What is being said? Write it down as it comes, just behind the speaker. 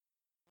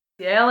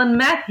Yale and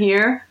Matt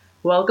here.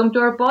 Welcome to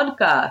our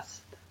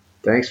podcast.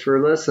 Thanks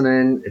for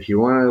listening. If you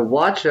want to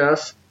watch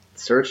us,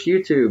 search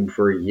YouTube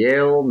for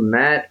Yale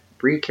Matt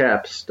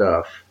Recap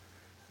Stuff.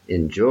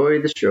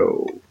 Enjoy the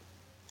show.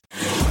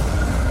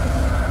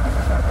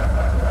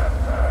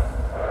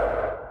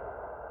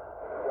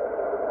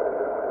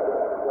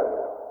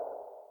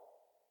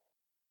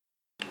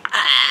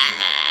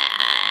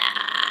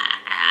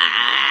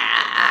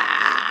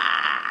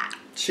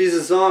 She's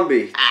a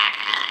zombie.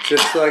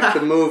 Just like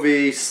the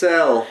movie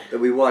Cell that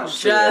we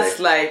watched Just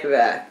today. like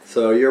that.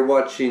 So you're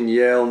watching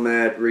Yale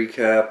Matt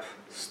Recap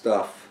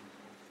Stuff.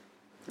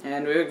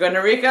 And we're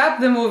gonna recap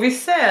the movie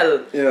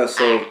Cell. Yeah,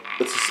 so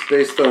it's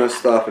based on a...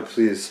 Stop it,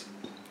 please.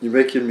 You're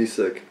making me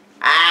sick.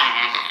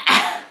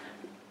 It's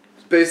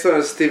based on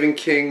a Stephen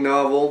King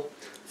novel.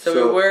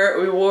 So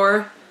we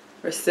wore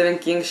our Stephen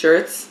King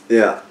shirts.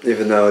 Yeah,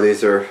 even though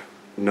these are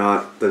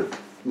not the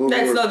movie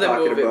That's we're not the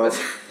talking movie, about.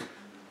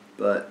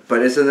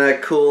 But isn't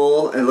that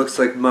cool? It looks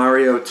like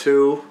Mario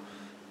 2.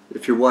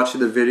 If you're watching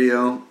the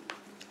video,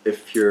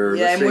 if you're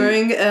Yeah, listening, I'm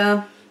wearing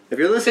if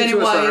you're listening to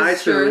us on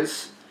Pennywise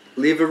iTunes,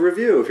 leave a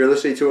review. If you're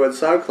listening to it on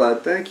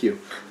SoundCloud, thank you.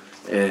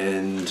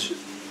 And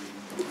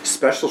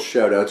special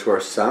shout out to our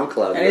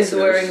SoundCloud and he's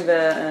listeners, wearing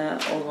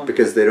the old one.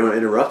 because they don't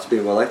interrupt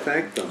me while I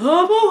thank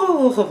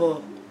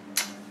them.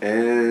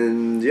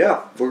 And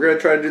yeah, we're gonna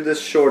try to do this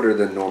shorter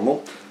than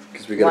normal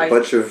because we got Why? a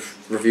bunch of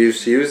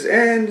reviews to use,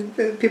 and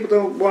people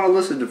don't want to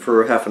listen to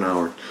for half an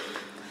hour.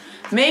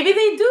 Maybe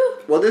they do.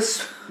 Well,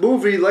 this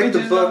movie, like We the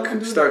just don't book,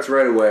 do starts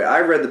right away. I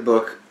read the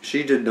book.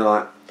 She did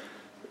not.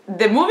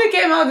 The movie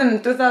came out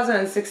in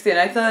 2016.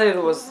 I thought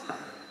it was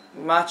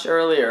much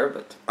earlier,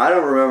 but I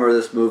don't remember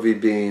this movie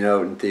being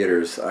out in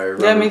theaters. I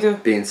remember me too.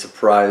 being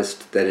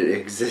surprised that it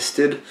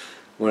existed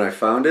when I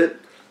found it.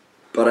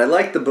 But I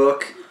like the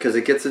book because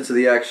it gets into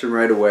the action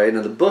right away.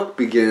 Now, the book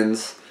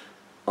begins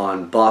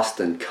on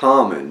Boston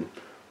Common,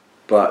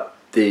 but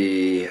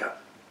the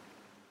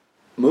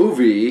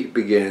movie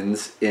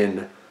begins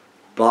in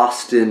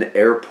Boston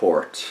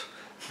Airport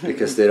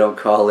because they don't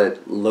call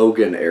it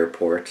Logan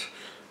Airport.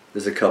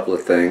 There's a couple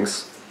of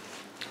things.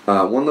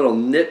 One little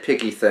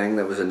nitpicky thing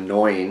that was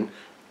annoying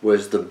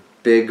was the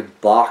big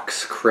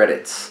box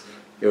credits.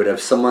 It would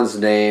have someone's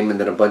name and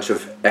then a bunch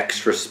of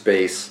extra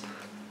space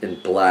in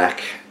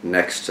black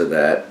next to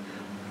that.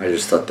 I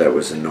just thought that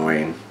was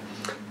annoying.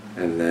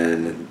 And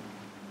then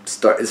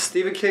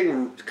Stephen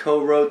King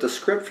co-wrote the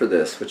script for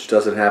this, which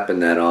doesn't happen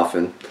that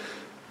often.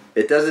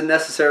 It doesn't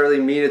necessarily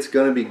mean it's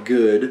going to be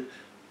good.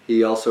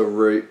 He also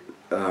wrote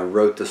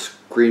the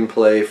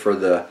screenplay for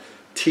the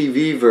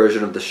TV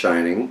version of The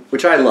Shining,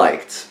 which I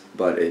liked,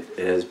 but it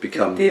has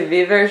become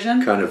TV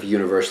version. kind of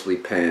universally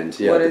panned.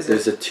 Yeah, What is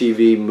there's a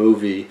TV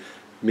movie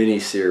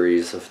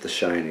miniseries of The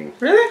Shining.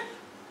 Really?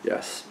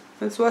 Yes.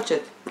 Let's watch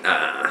it.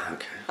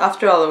 Okay.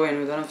 After Halloween,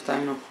 we don't have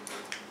time now.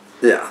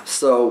 Yeah,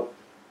 so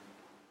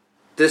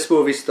this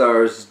movie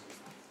stars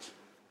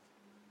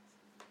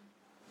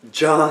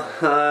John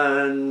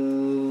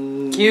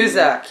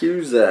Cusack.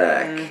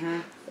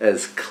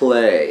 As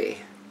Clay.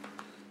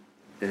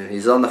 And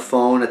he's on the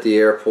phone at the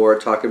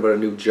airport talking about a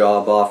new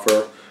job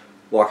offer,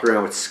 walking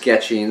around with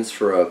sketchings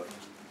for a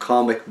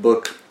comic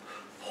book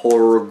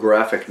horror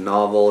graphic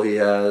novel he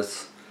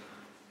has.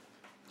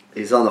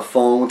 He's on the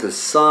phone with his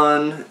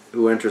son,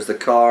 who enters the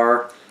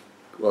car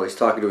while he's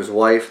talking to his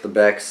wife in the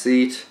back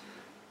seat.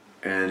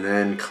 And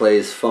then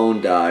Clay's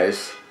phone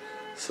dies.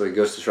 So he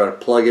goes to try to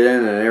plug it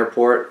in at an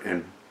airport,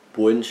 and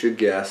wouldn't you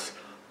guess,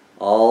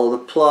 all the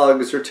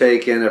plugs are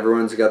taken.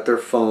 Everyone's got their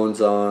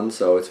phones on,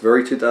 so it's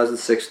very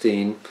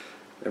 2016.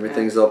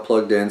 Everything's all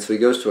plugged in. So he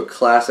goes to a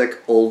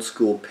classic old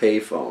school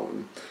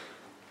payphone.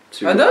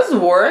 Are those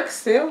work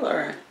still,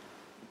 or?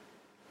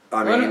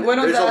 I mean, when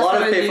was there's the a last lot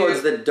of time you payphones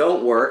used- that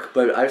don't work,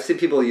 but I've seen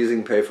people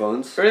using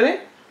payphones. Really?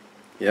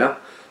 Yeah.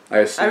 I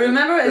assume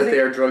remember that as they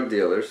a- are drug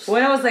dealers.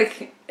 When I was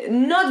like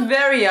not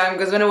very young,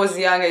 because when I was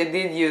young I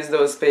did use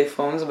those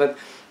payphones, but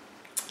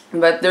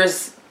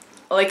there's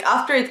like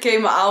after it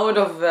came out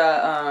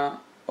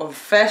of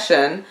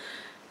fashion.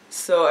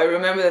 So I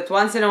remember that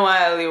once in a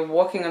while you're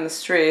walking on the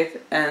street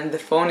and the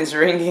phone is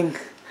ringing.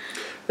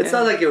 It's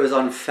not like it was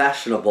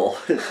unfashionable.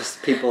 It's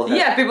just people had...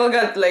 Yeah, people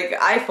got like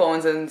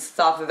iPhones and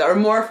stuff that are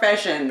more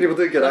fashion. People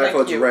did get Not like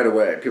iPhones you. right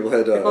away. People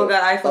had People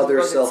got iPhones other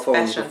because cell it's phones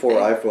fashion before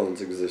thing.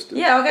 iPhones existed.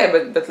 Yeah, okay,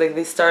 but like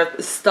they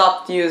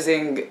stopped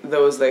using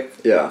those like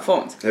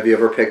phones. Have you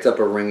ever picked up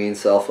a ringing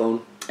cell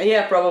phone?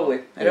 Yeah, probably.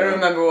 I don't Yeah.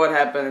 remember what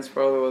happened. It's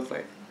probably was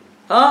like,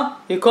 "Huh?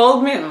 You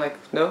called me?" And I'm like,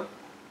 "No."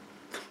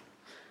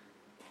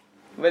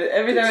 But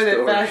every Good time it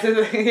story.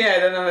 passes, yeah, I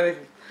don't know.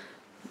 Like,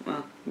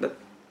 well,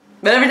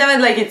 but every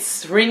time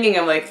it's ringing,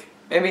 I'm like,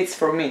 maybe it's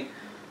for me.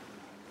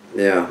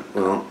 Yeah,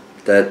 well,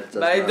 that.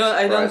 But I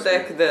don't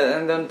take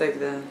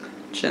the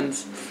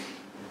chance.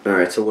 All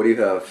right, so what do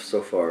you have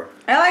so far?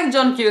 I like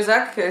John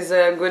Cusack. He's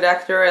a good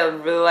actor. I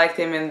really liked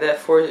him in the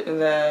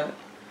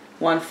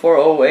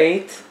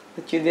 1408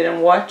 that you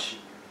didn't watch.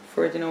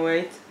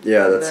 1408.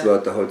 Yeah, that's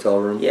about the hotel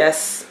room.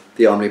 Yes.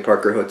 The Omni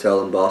Parker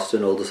Hotel in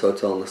Boston, oldest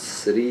hotel in the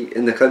city,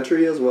 in the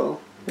country as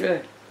well.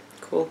 Really?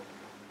 Cool.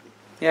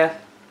 Yeah.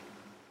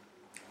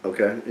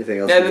 Okay. Anything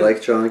else Yeah, you the-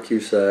 like, John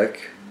Cusack?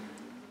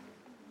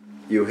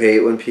 You hate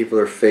when people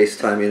are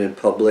FaceTiming in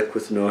public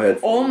with no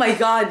headphones. Oh my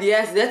God!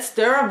 Yes, that's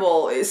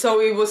terrible. So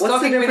he was What's the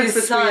talking with difference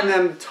his between son.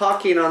 them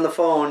talking on the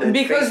phone and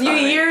Because you FaceTiming?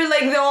 hear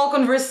like the whole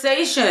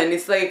conversation.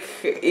 It's like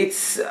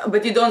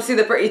but you don't see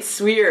it's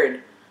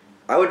weird.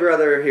 I would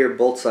rather hear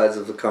both sides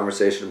of the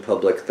conversation in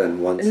public than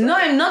one side. No,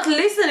 I'm not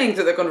listening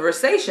to the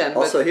conversation.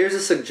 Also, here's a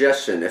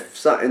suggestion.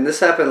 And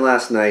this happened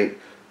last night,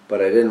 but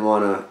I didn't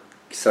want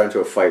to start into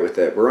a fight with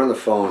it. We're on the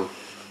phone,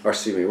 or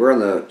excuse me, we're on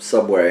the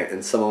subway,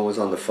 and someone was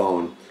on the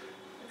phone,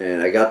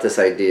 and I got this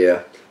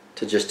idea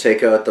to just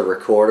take out the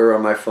recorder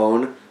on my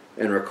phone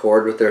and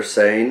record what they're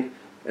saying,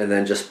 and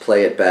then just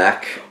play it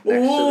back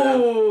next to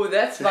them. Ooh,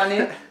 that's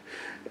funny.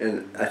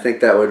 And I think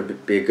that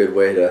would be a good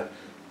way to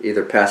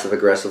either passive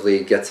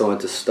aggressively get someone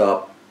to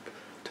stop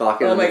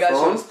talking Oh on my the gosh,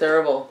 phone, it was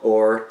terrible.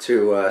 or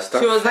to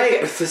start She was a fight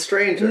like- with the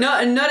stranger.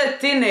 Not a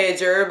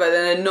teenager, but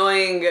an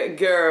annoying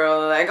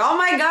girl. Like, oh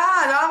my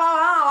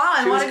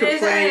God! She was what did they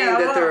say?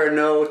 complaining that there are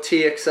no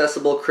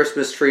T-accessible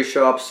Christmas tree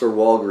shops or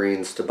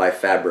Walgreens to buy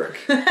fabric.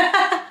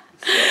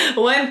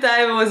 One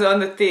time I was on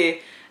the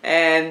T,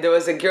 and there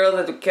was a girl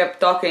that kept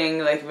talking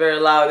like very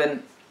loud,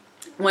 and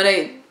when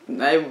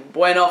I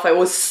went off, I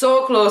was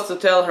so close to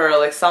tell her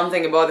like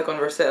something about the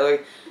conversation,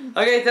 like,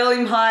 okay, tell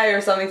him hi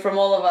or something from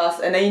all of us,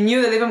 and I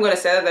knew that if I'm gonna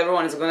say that,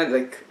 everyone is gonna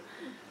like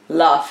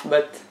laugh,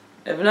 but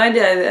I have no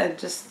idea.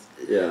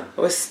 Yeah.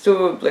 I was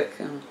too like.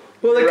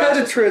 Well, it kind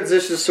Rushed. of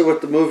transitions to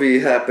what the movie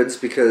happens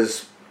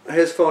because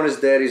his phone is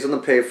dead. He's on the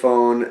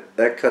payphone.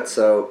 That cuts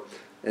out,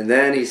 and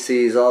then he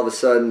sees all of a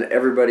sudden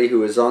everybody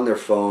who is on their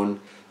phone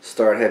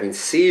start having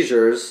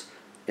seizures,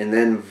 and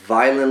then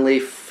violently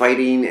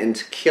fighting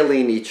and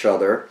killing each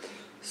other.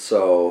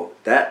 So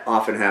that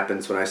often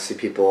happens when I see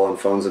people on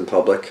phones in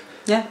public.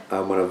 Yeah. I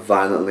want to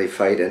violently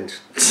fight and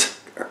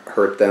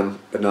hurt them,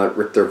 but not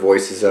rip their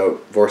voice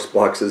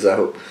boxes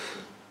out,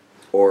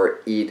 or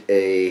eat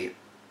a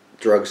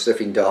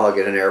drug-sniffing dog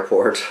at an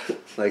airport.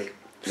 Like,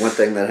 one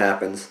thing that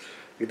happens.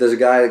 There's a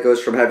guy that goes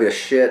from having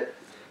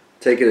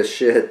taking a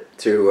shit,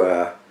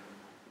 to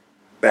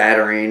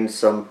battering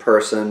some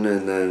person,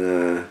 and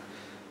then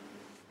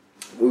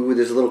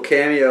there's a little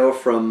cameo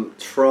from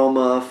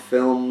Trauma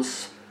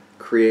Films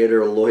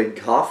creator Lloyd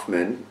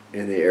Kaufman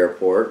in the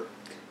airport.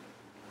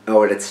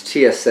 Oh, and it's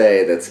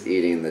TSA that's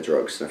eating the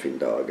drug-sniffing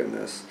dog in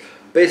this.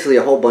 Basically,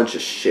 a whole bunch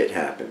of shit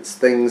happens.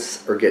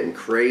 Things are getting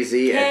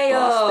crazy at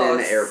Boston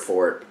Chaos.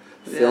 Airport.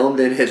 Filmed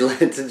in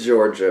Atlanta,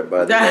 Georgia,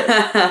 by the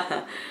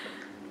way.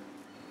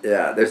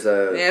 Yeah, there's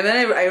a... Yeah,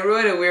 then I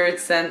wrote a weird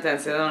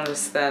sentence. I don't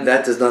understand.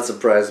 That does not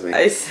surprise me.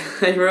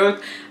 I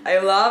wrote, I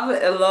love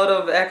a lot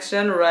of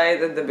action right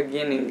at the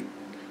beginning.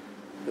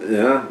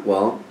 Yeah,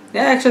 well...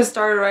 Yeah, action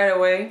started right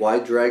away. Why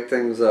drag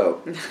things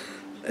out?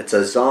 It's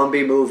a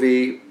zombie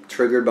movie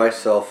triggered by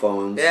cell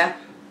phones. Yeah.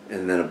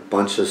 And then a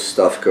bunch of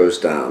stuff goes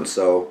down.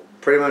 So,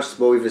 pretty much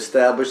what we've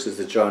established is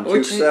that John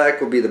Cusack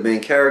will be the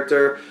main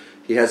character.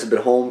 He hasn't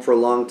been home for a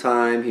long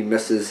time. He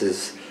misses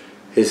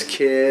his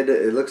kid.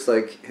 It looks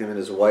like him and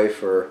his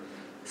wife are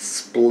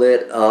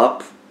split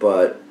up,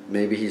 but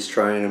maybe he's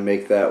trying to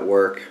make that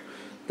work.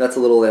 That's a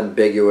little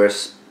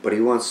ambiguous, but he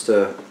wants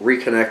to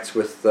reconnect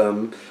with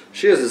them.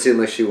 She doesn't seem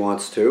like she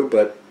wants to,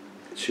 but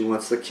she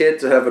wants the kid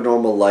to have a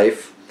normal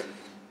life.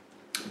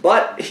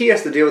 But he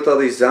has to deal with all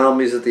these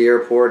zombies at the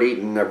airport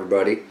eating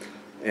everybody,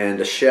 and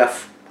a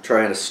chef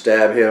trying to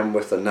stab him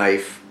with a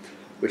knife,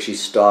 which he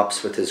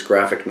stops with his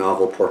graphic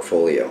novel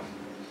portfolio.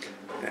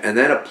 And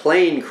then a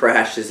plane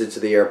crashes into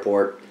the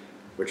airport,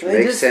 which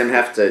makes him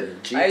have to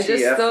GTFO. I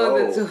just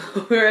thought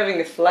that we're having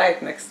a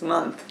flight next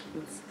month.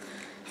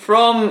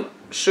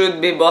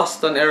 Should be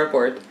Boston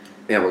Airport.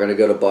 Yeah, we're going to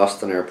go to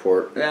Boston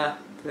Airport. Yeah,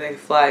 to take a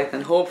flight,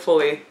 and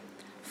hopefully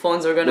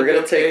phones are going to be We're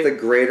going to okay. take the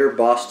Greater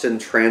Boston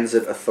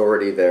Transit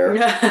Authority there,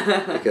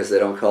 because they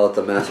don't call it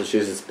the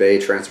Massachusetts Bay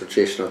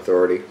Transportation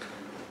Authority.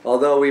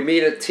 Although we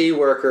meet a T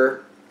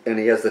worker, and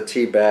he has the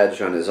T badge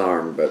on his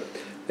arm, but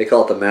they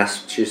call it the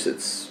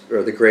Massachusetts,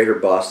 or the Greater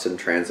Boston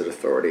Transit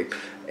Authority.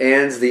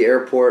 And the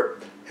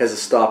airport has a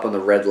stop on the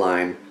Red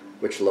Line,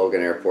 which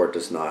Logan Airport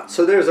does not.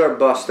 So there's our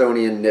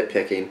Bostonian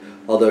nitpicking.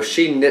 Although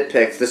she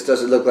nitpicked, this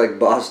doesn't look like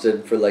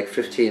Boston for like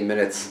 15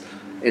 minutes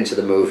into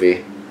the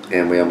movie,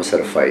 and we almost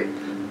had a fight.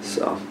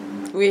 So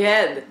We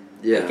had.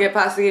 yeah, We kept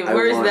asking him,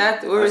 where is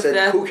that? Where is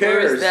that? Who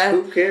cares? Where is that?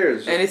 Who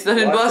cares? And it's not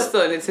in Watch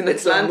Boston, it. it's in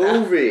It's Atlanta. a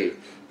movie.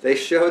 They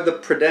showed the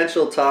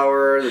Prudential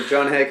Tower, the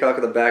John Hancock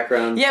in the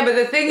background. Yeah, but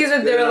the thing is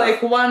that good they're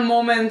enough. like one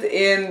moment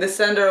in the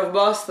center of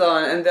Boston,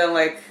 and then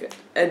like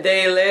a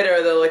day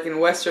later they're like in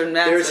Western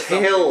Mass. There's or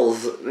something.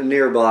 hills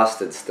near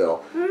Boston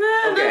still. Nah,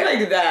 not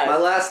like that. My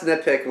last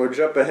nitpick, we'll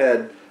jump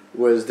ahead,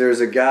 was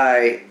there's a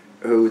guy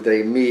who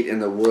they meet in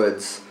the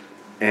woods,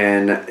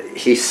 and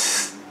he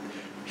says,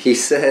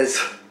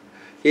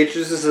 he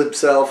introduces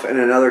himself and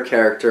another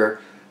character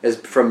as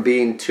from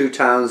being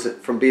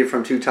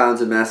from two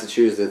towns in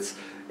Massachusetts,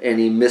 and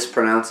he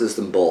mispronounces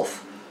them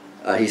both.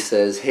 He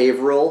says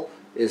Haverhill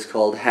is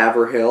called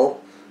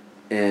Haverhill,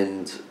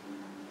 and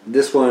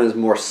this one is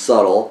more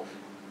subtle.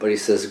 but he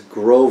says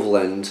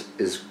Groveland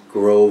is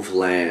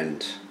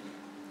Groveland.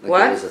 Like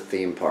What? it was a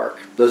theme park.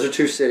 Those are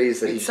two cities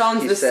that It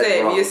sounds he the said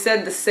same. wrong. You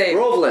said the same.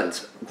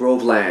 Groveland.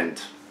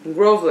 Groveland.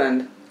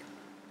 Groveland.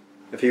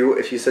 If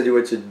you said you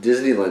went to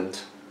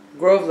Disneyland.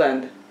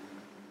 Groveland.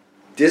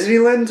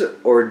 Disneyland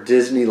or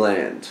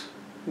Disneyland?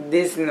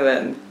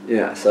 Disneyland.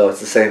 Yeah, so it's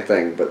the same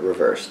thing but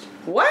reversed.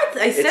 What?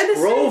 I said It's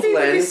the same thing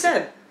that you Groveland.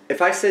 said.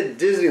 If I said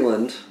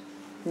Disneyland,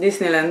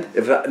 Disneyland.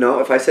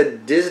 if I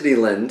said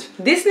Disneyland,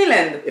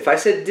 Disneyland. if I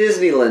said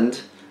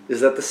Disneyland,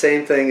 is that the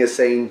same thing as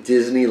saying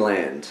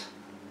Disneyland?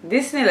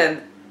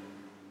 Disneyland.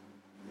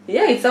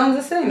 Yeah, it sounds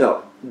the same.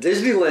 No,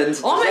 Disneyland.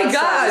 Oh my does not sound the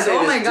God, same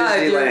oh as my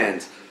God, you're-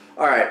 Disneyland.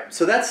 All right,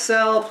 so that's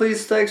Cell.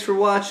 Please, thanks for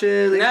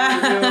watching. Leave a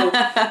review.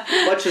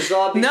 Bunch of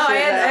zombie No, shit I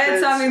had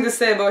happens. something to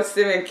say about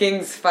Stephen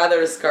King's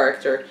father's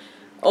character.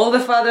 All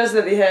the fathers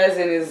that he has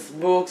in his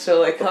books are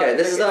like... Okay,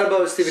 this is not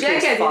about Stephen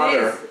Check King's it,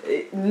 father.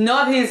 It is.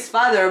 Not his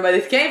father, but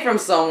it came from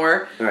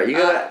somewhere. All right, you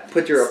gotta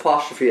put your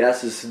apostrophe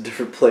S's in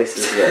different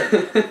places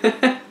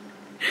there.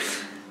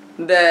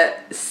 The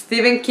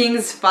Stephen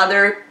King's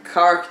father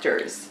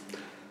characters.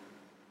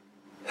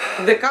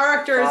 The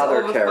characters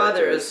Father of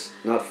characters, fathers.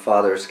 not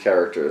father's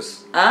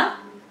characters. Huh?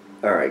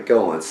 All right,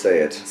 go on, say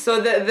it. So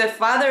the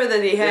father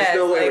that he has... There's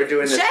no way like, we're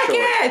doing this check short.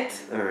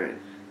 it! All right.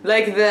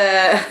 Like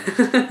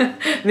the...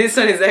 this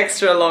one is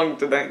extra long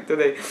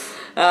today.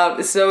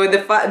 So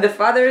the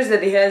fathers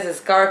that he has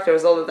as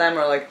characters all the time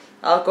are like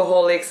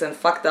alcoholics and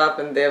fucked up,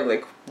 and they have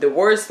like the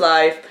worst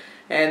life,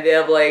 and they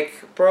have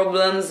like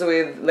problems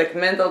with like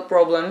mental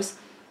problems.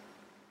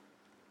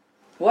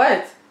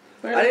 What?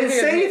 I didn't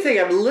say anything.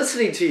 I'm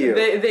listening to you.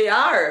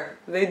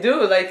 They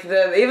do, like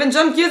even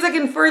John Cusack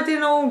in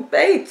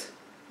 1308.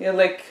 He had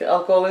like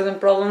alcoholism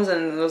problems,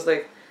 and it was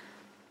like...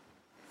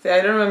 I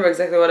don't remember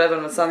exactly what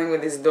happened, but something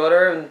with his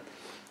daughter and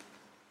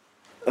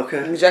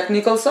Okay. Jack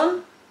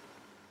Nicholson.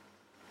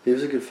 He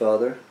was a good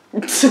father.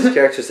 His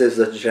character says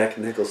that Jack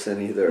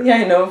Nicholson either. Yeah,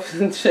 I know.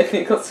 Jack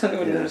Nicholson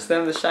would Yeah.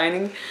 understand The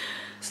Shining.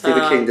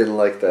 Stephen King didn't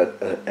like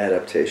that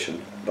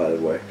adaptation, by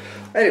the way.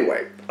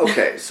 Anyway,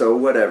 okay, so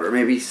whatever.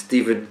 Maybe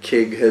Stephen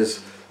King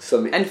has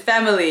some And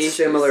family issues.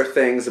 similar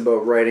things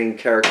about writing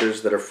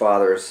characters that are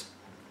fathers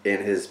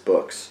in his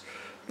books.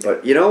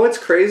 But you know what's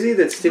crazy?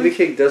 That Stephen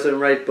King doesn't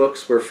write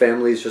books where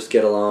families just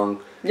get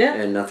along Yeah.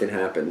 and nothing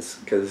happens,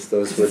 because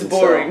those It's wouldn't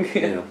boring.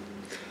 sell, you know.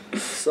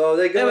 So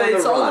they go Yeah, but on the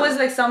it's run. always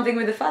like something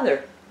with the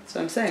father. That's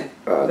what I'm saying.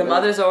 Uh, The no,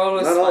 mothers are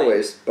always Not fine.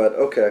 always, but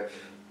okay.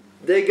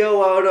 They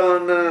go out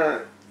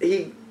on.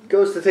 He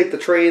goes to take the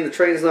train. The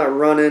train's not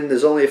running.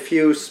 There's only a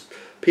few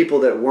people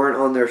that weren't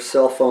on their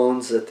cell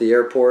phones at the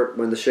airport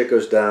when the shit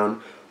goes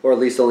down, or at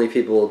least only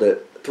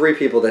 3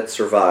 people that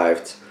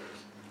survived,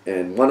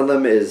 and one of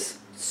them is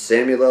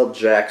Samuel L.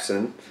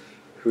 Jackson,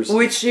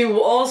 Which he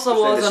also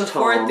His name was is on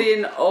Tom.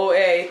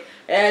 1408,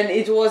 and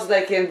it was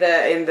like in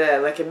the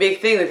like a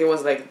big thing that he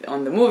was like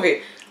on the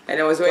movie,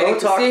 and I was waiting Don't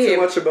to talk see too him.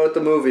 much about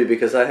the movie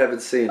because I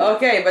haven't seen it.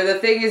 Okay, but the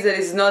thing is that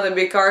he's not a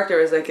big character.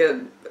 It's like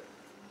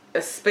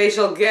a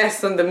special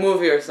guest on the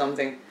movie or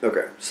something.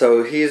 Okay,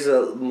 so he's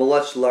a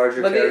much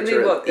larger But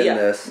character in yeah,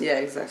 this. yeah,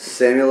 exactly.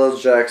 Samuel L.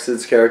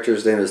 Jackson's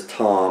character's name is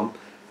Tom,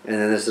 and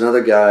then there's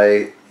another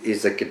guy.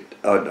 He's like an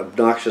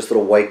obnoxious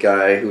little white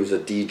guy who's a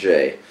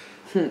DJ.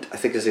 I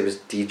think his name is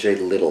DJ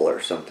Little or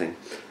something.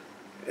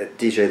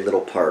 DJ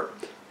Little Part.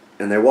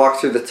 And they walk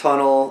through the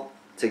tunnel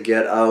to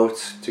get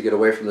out, to get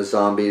away from the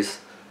zombies,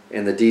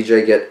 and the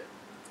DJ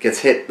gets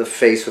hit in the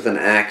face with an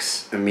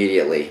axe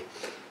immediately.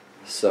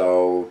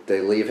 So they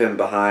leave him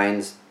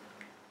behind,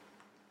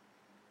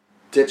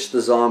 ditch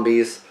the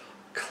zombies,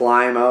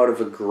 climb out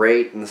of a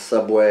grate in the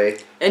subway.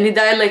 And he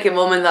died like a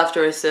moment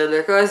after I said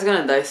like, oh, he's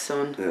gonna die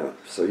soon. Yeah,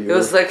 so you It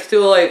was like too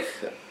like,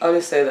 how do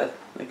you say that?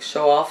 Like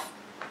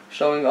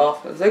showing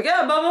off. It was like,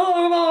 yeah, blah blah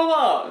blah blah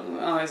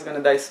blah. Oh, he's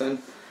gonna die soon.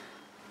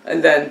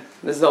 And then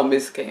the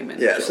zombies came and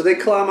Yeah, killed so they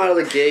him. climb out of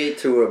the gate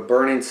to a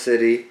burning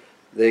city.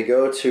 They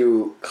go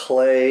to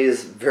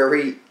Clay's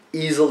very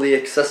easily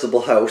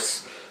accessible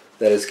house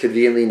that is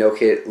conveniently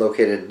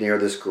located near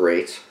this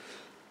grate.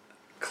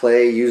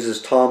 Clay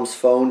uses Tom's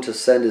phone to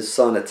send his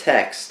son a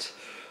text,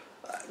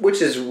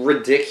 which is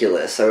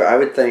ridiculous. I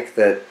would think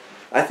that...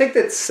 I think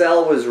that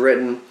Cell was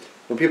written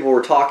when people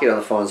were talking on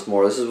the phones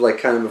more. This is like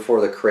kind of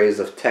before the craze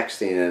of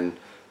texting and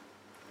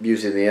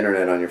using the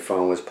internet on your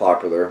phone was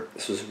popular.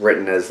 This was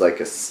written as like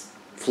a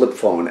flip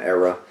phone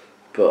era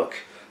book.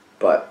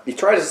 But he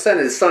tries to send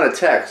his son a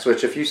text,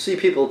 which if you see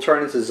people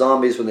turn into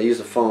zombies when they use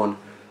a phone,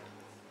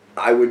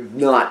 I would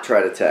not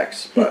try to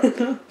text.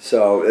 But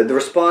so the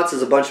response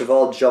is a bunch of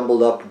all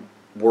jumbled up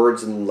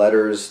words and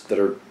letters that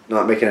are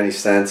not making any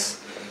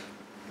sense.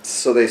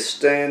 So they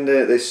stay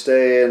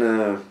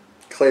in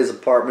Clay's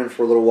apartment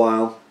for a little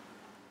while.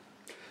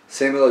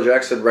 Samuel L.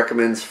 Jackson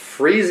recommends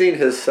freezing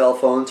his cell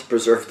phone to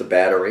preserve the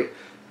battery,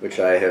 which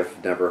I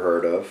have never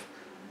heard of.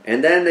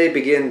 And then they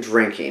begin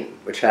drinking,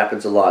 which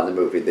happens a lot in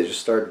the movie. They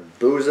just start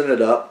boozing it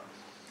up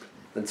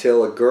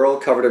until a girl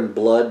covered in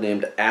blood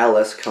named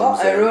Alice comes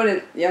in.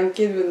 it. Young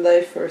kid will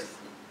die first.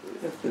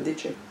 That's the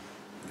DJ.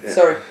 Yeah.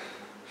 Sorry.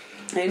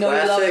 I know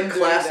you love him doing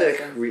classic.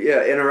 that.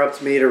 Yeah,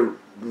 interrupts me to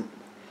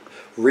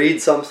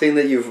read something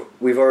that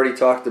we've already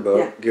talked about.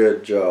 Yeah.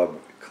 Good job.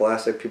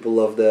 Classic. People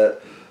love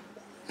that.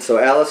 So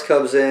Alice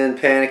comes in,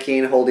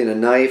 panicking, holding a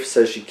knife,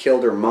 says she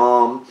killed her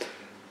mom.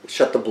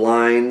 Shut the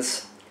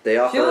blinds. They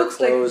offer She her looks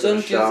like clothes John and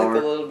a Cusack shower.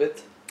 a little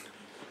bit.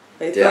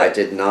 I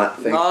did not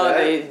think no,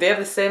 that. they have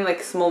the same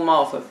like small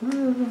mouth. I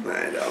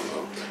don't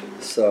know.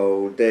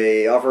 So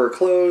they offer her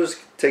clothes,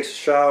 takes a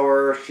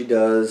shower. She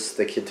does.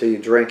 They continue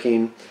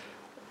drinking.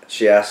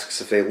 She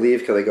asks if they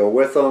leave, can they go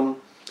with them?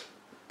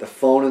 The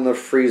phone in the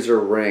freezer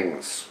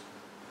rings.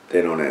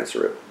 They don't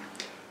answer it.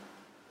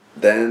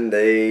 Then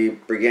they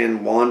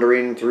begin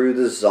wandering through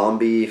the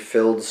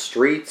zombie-filled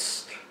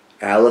streets.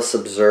 Alice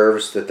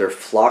observes that they're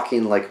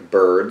flocking like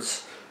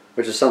birds,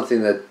 which is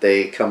something that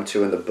they come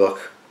to in the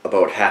book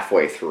about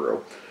halfway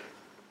through.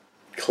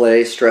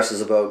 Clay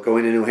stresses about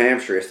going to New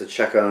Hampshire. He has to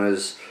check on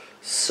his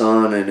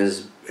son and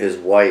his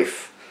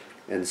wife.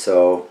 And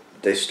so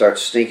they start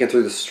sneaking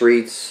through the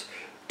streets.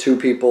 2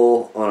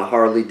 people on a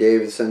Harley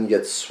Davidson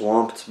get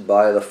swamped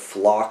by the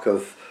flock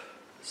of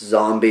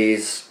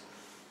zombies.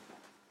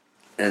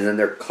 And then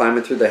they're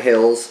climbing through the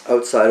hills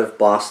outside of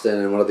Boston,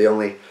 and one of the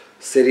only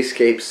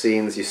cityscape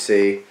scenes you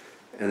see.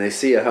 And they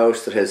see a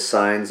house that has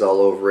signs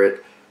all over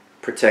it,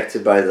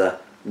 protected by the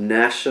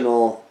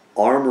National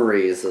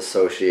Armories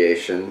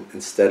Association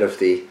instead of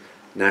the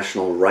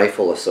National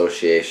Rifle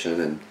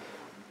Association. And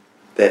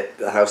that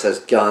the house has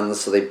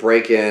guns, so they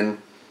break in,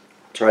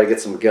 try to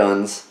get some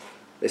guns.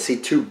 They see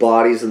 2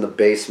 bodies in the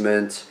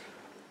basement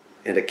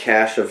and a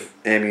cache of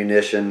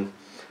ammunition,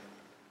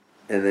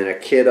 and then a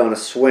kid on a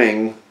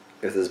swing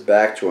with his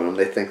back to him.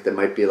 They think that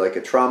might be like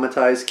a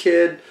traumatized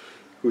kid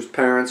whose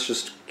parents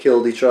just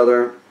killed each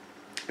other.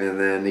 And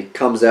then he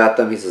comes at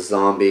them. He's a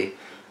zombie.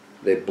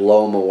 They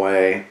blow him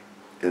away.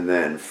 And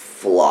then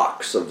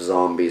flocks of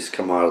zombies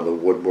come out of the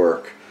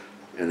woodwork.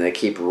 And they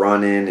keep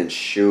running and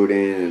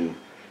shooting and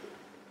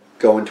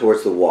going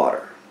towards the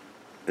water.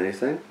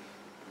 Anything?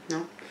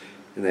 No.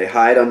 And they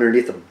hide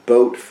underneath a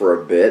boat for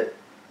a bit.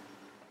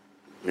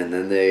 And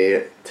then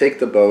they take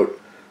the boat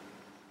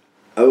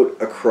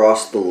out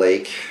across the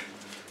lake.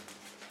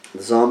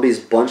 The zombies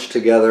bunch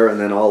together and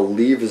then all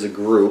leave as a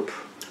group.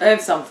 I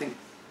have something.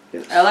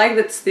 Yes. I like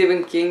that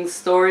Stephen King's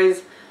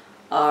stories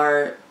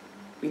are...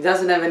 He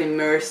doesn't have any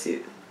mercy.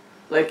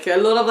 Like, a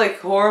lot of,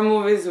 like, horror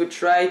movies would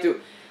try to...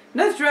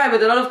 Not try,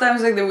 but a lot of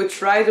times, like, they would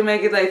try to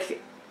make it,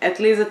 like, at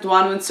least that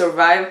one would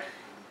survive.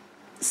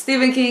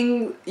 Stephen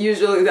King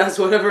usually does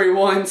whatever he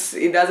wants.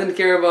 He doesn't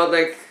care about,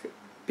 like...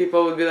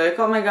 People would be like,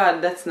 oh my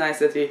god, that's nice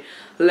that he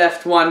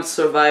left one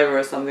survivor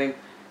or something.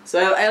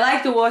 So I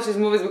like to watch his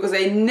movies because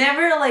I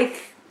never,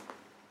 like...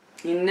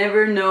 You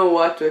never know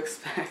what to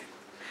expect.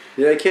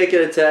 Yeah, I can't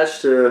get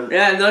attached to...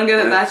 Yeah, don't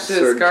get attached to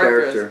his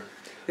characters.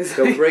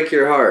 They'll break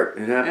your heart.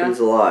 It happens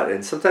a lot.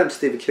 And sometimes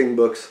Stephen King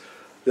books,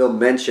 they'll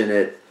mention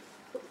it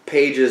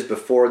pages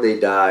before they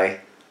die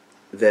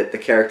that the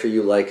character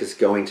you like is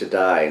going to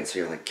die. And so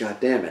you're like, God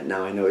damn it,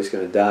 now I know he's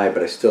going to die,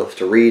 but I still have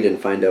to read and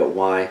find out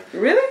why.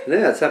 Really?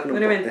 Yeah, it's happened. What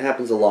do you mean? It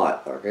happens a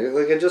lot. Okay,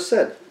 like I just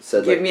said. It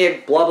said Give like, me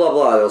a... blah, blah,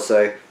 blah. They'll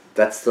say,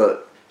 that's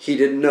the... He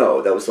didn't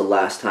know that was the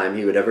last time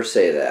he would ever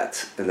say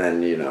that. And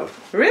then, you know...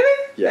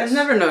 Really? Yes. I've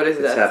never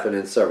noticed that. It's happened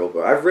in several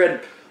books. I've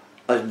read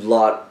a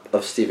lot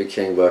of Stephen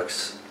King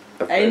books.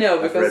 I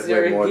know, because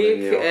you're way more a than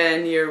geek you.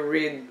 and you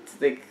read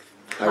like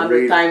I 100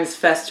 read- times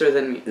faster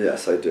than me.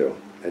 Yes, I do.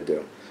 I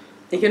do.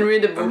 You can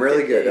read a book. I'm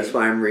really a good. day. That's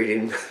why I'm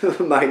reading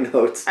my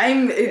notes. It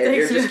And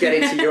you're takes just me-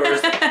 getting to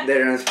yours.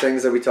 There are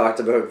things that we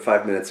talked about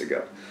 5 minutes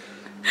ago.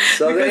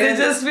 So because they I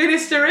just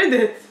finished to read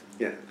it.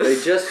 Yeah,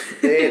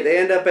 they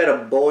end up at a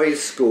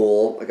boys'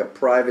 school, like a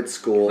private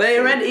school. But I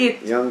for read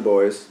it. Young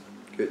boys.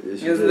 Good,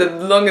 yes, you It's did.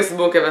 the longest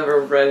book I've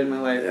ever read in my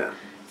life. Yeah.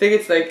 I think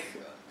it's like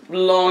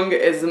long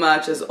as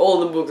much as all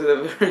the books that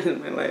I've ever read in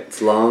my life.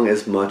 It's long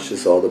as much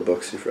as all the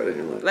books you've read in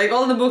your life. Like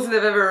all the books that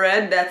I've ever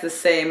read, that's the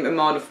same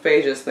amount of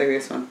pages like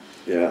this one.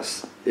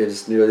 Yes, it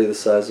is nearly the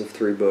size of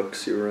 3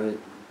 books. You're right.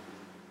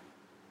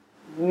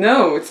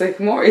 No, it's like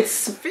more.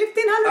 It's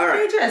 1,500 All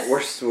right,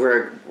 pages.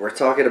 we're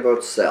talking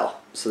about Cell.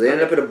 So they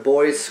end up at a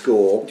boys'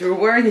 school You're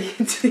wearing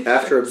it.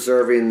 after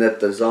observing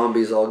that the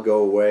zombies all go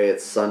away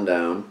at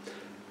sundown,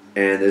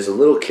 and there's a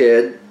little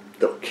kid,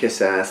 little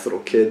kiss-ass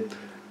little kid,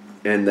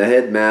 and the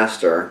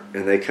headmaster,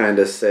 and they kind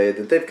of say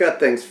that they've got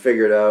things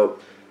figured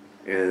out,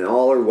 and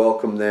all are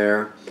welcome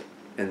there.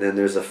 And then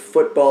there's a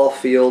football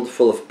field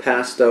full of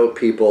passed out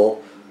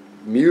people.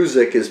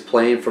 Music is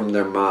playing from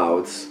their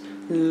mouths.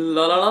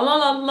 La la la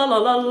la la la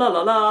la la la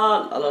la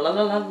la la la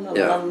la la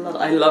Yeah. la.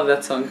 I love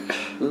that song.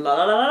 La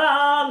la la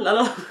la la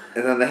la.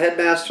 And then the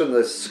headmaster and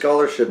the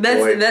scholarship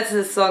boy. That's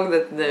the song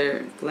that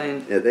they're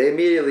playing. Yeah, they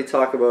immediately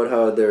talk about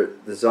how the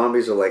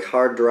zombies are like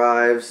hard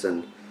drives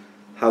and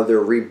how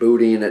they're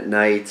rebooting at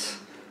night.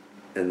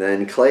 And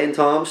then Clay and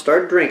Tom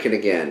start drinking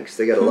again because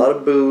they got a lot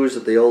of booze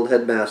at the old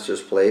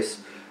headmaster's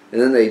place. And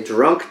then they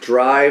drunk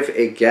drive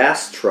a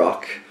gas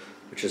truck,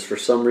 which is for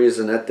some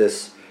reason at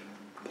this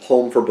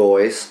home for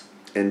boys,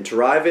 and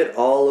drive it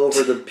all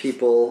over the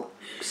people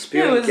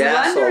spewing was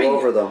gas all wondering,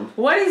 over them.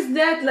 What is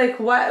that like?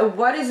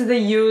 What is the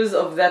use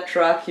of that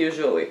truck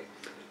usually?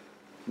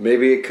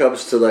 Maybe it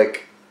comes to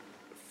like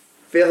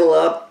fill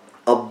up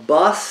a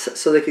bus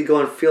so they could go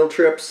on field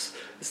trips.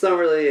 It's not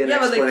really an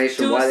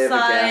explanation but like why they two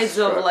have a gas sides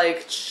of truck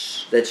like.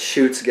 that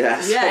shoots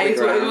gas. Yeah, on the it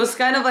ground. was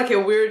kind of like a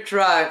weird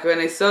truck. When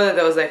I saw that,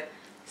 I was like,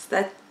 "Is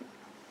that?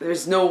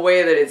 There's no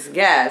way that it's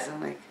gas."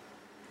 I'm like,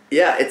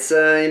 Yeah, it's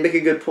you make a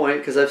good point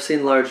because I've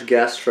seen large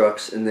gas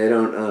trucks and they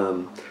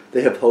don't.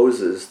 They have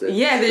hoses. That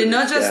yeah, they're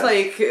not just gas.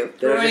 like They don't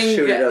throwing. just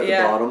shoot it out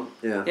yeah. the bottom.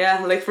 Yeah.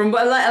 Yeah, like from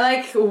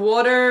like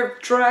water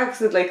trucks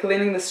that like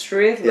cleaning the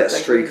street. Yeah, but,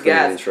 like, street with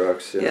cleaning gas.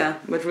 trucks. Yeah. Yeah,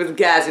 but with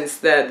gas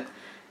instead.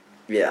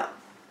 Yeah.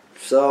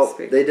 So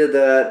Sweet. they did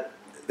that.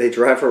 They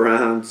drive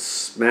around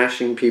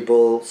smashing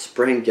people,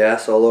 spraying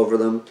gas all over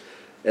them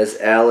as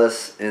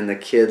Alice and the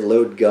kid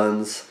load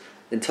guns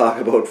and talk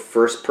about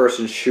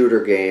first-person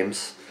shooter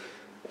games.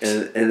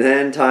 And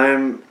then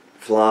time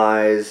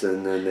flies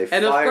and then they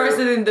And fire. of course,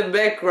 in the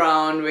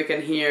background, we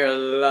can hear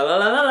la la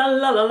la la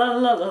la la la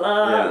la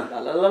la Yeah. la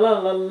la la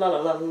la la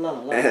la la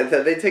la. And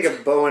then they take a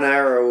bow and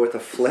arrow with a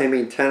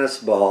flaming tennis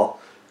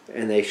ball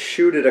and they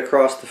shoot it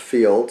across the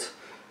field,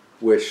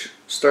 which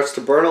starts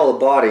to burn all the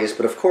bodies.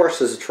 But of course,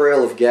 there's a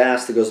trail of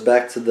gas that goes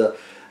back to the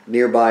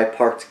nearby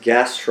parked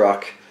gas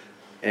truck,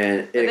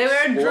 and it They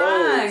were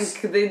explodes.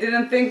 drunk. They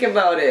didn't think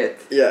about it.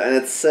 Yeah, and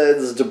it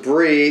sends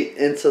debris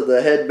into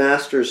the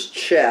headmaster's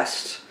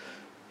chest.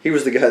 He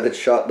was the guy that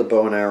shot the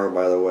bow and arrow,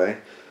 by the way.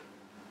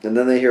 And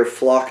then they hear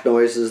flock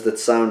noises that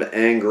sound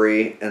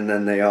angry, and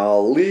then they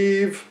all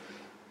leave.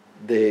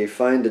 They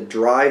find a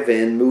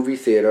drive-in movie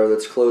theater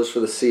that's closed for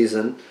the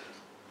season,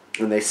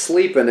 and they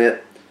sleep in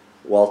it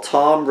while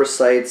Tom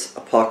recites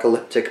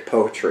apocalyptic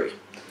poetry.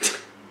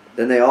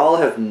 Then they all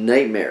have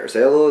nightmares.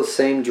 They all have the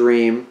same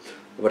dream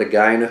about a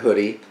guy in a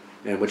hoodie,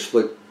 and which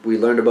we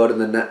learned about in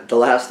the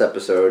last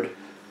episode.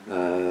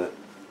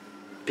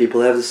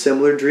 People have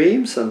similar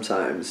dreams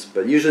sometimes,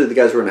 but usually the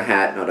guys wearing a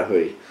hat, not a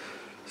hoodie.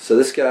 So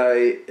this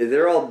guy,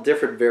 they're all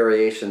different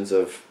variations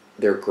of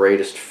their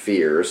greatest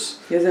fears.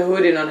 He has a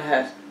hoodie, not a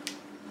hat.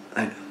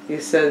 I know. You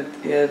said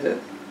he had a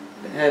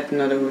hat,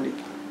 not a hoodie.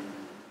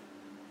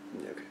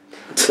 Okay.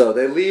 So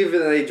they leave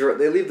and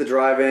they leave the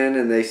drive-in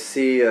and they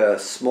see a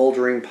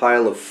smoldering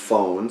pile of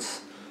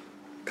phones.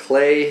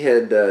 Clay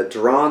had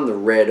drawn the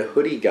red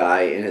hoodie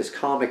guy in his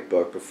comic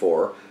book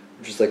before,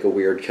 which is like a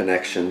weird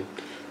connection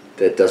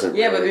that doesn't.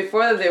 Yeah, really but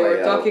before that they play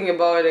were out. talking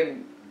about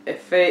a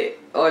face.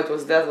 Oh, it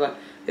was that one.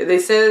 They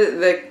said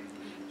that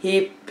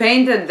he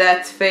painted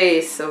that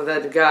face of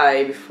that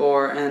guy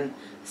before, and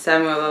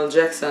Samuel L.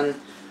 Jackson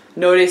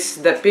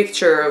noticed the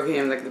picture of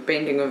him, like the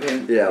painting of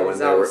him. Yeah, in when his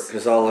they were, house.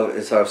 because all of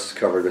his house is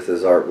covered with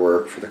his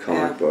artwork for the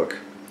comic Yeah. book.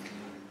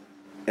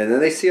 And then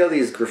they see all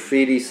these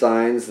graffiti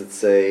signs that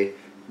say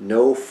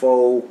 "No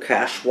Faux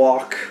Cash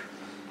Walk,"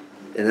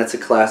 and that's a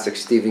classic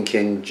Stephen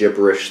King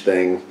gibberish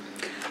thing.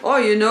 Oh,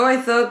 I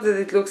thought that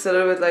it looks a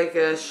little bit like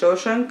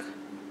Shawshank,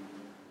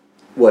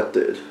 What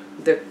did?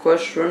 the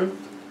question.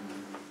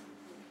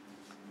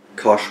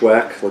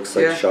 Koshwak looks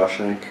like Yeah.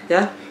 Shawshank.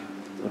 Yeah.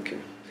 Okay,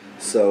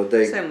 so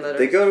they Same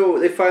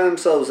letters. they find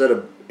themselves at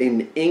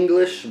an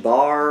English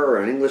bar or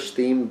an English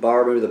themed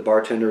bar. Maybe the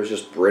bartender is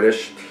just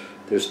British.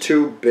 There's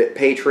two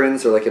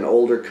patrons, or like an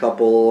older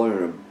couple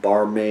and a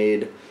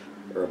barmaid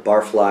or a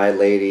barfly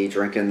lady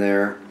drinking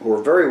there, who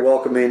are very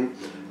welcoming.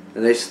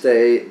 And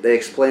they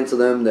explain to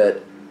them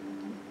that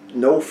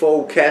No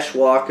Faux Cash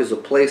Walk is a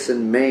place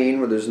in Maine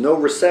where there's no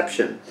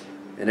reception,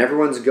 and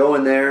everyone's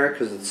going there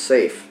because it's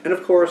safe. And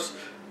of course,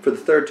 for the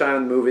third time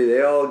in the movie,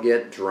 they all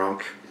get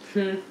drunk.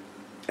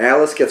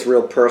 Alice gets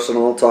real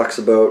personal, talks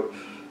about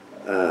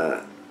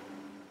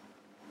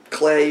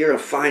Clay, you're gonna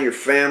find your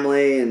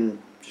family, and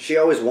she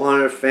always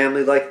wanted a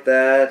family like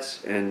that,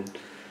 and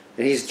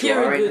he's You're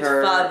a drawing good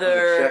her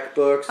father.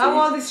 checkbooks. How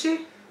old is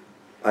she?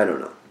 I don't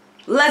know.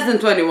 Less than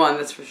 21,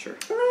 that's for sure.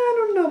 I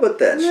don't know about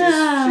that.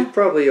 Nah. She's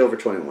probably over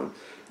 21.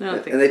 I don't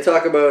think And they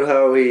talk about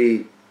how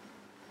he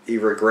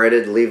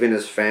regretted leaving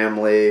his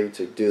family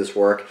to do this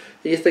work.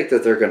 And you think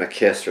that they're going to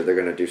kiss or they're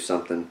going to do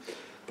something.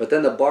 But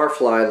then the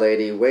barfly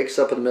lady wakes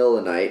up in the middle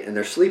of the night, and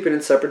they're sleeping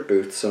in separate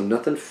booths, so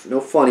no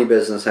funny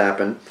business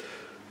happened.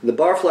 The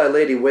barfly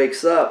lady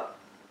wakes up,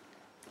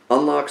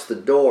 unlocks the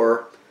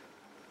door,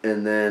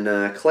 and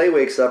then Clay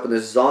wakes up, and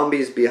there's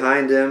zombies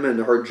behind him, and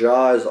her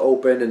jaw is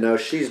open, and now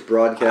she's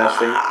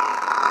broadcasting.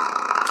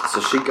 So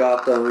she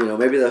got them,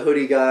 maybe the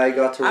hoodie guy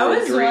got to I really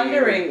was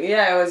dream.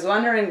 I was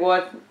wondering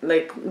what,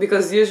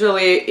 because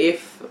usually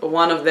if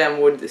one of them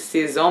would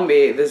see a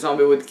zombie, the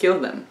zombie would kill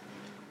them.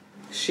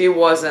 She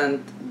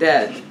wasn't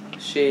dead.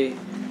 She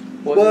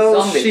was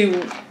a zombie.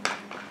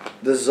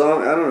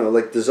 I don't know,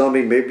 the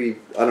zombie maybe,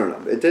 I don't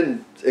know. It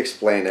didn't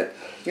explain it.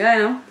 Yeah, I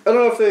know. I don't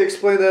know if they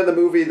explained that in the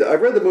movie. I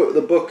read the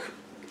book,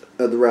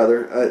 I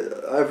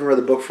haven't read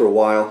the book for a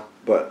while,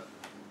 but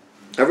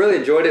I really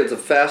enjoyed it. It's a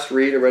fast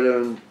read. I read it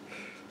on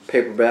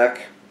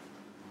paperback.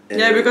 And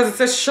Yeah, because it's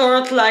a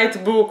short,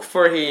 light book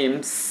for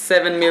him.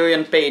 7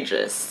 million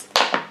pages.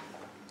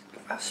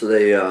 So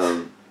they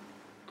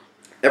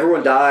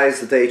Everyone dies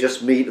that they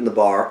just meet in the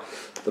bar.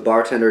 The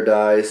bartender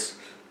dies.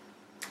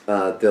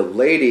 The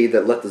lady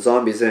that let the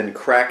zombies in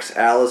cracks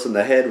Alice in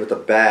the head with a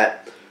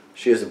bat.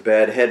 She has a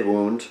bad head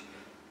wound.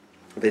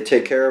 They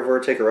take care of her,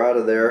 take her out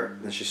of there,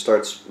 and she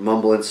starts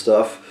mumbling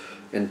stuff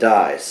and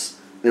dies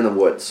in the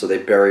woods. So they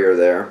bury her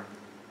there.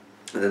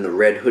 And then the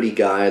red hoodie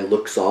guy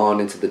looks on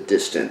into the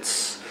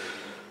distance.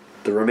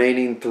 The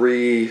remaining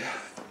three,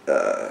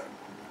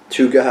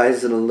 two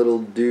guys and a little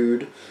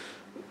dude,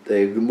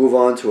 they move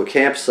on to a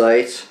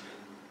campsite.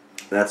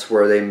 That's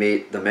where they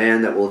meet the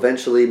man that will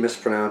eventually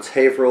mispronounce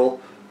Haverhill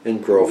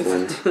and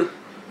Groveland.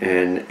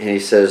 and he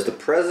says, the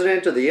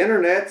president of the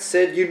internet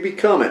said you'd be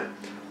coming.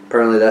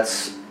 Apparently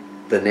that's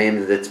the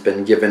name that's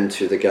been given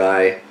to the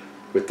guy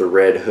with the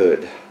red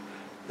hood.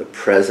 The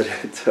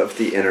president of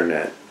the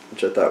internet,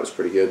 which I thought was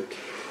pretty good.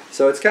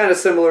 So it's kind of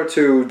similar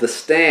to The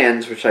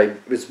Stand, which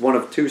is one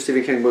of two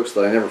Stephen King books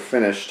that I never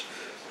finished,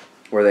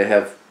 where they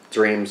have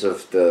dreams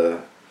of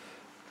the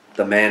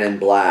Man in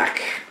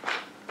Black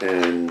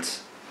and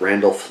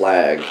Randall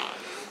Flagg.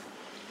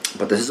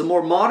 But this is a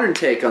more modern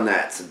take on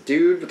that. It's a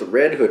dude with a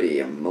red hoodie,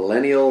 a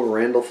millennial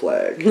Randall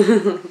Flagg.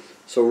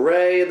 So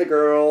Ray and the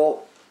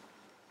girl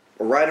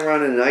are riding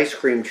around in an ice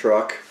cream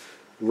truck.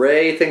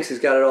 Ray thinks he's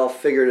got it all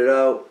figured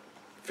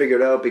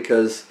out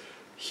because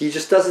he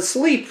just doesn't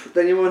sleep.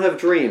 Then you won't have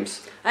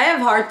dreams. I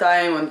have a hard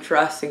time on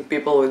trusting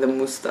people with a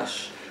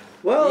mustache.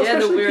 Well,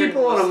 especially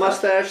people on a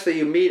mustache that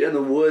you meet in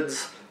the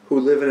woods who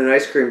live in an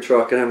ice cream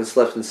truck and haven't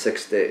slept in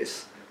 6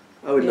 days.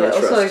 I would not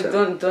trust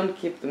also, him. don't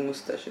keep the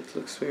mustache. It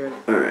looks weird.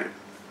 All right,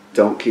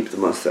 don't keep the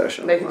mustache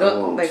on.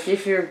 Like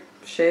if you're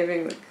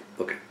shaving.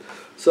 Okay,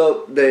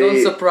 so they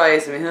don't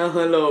surprise me.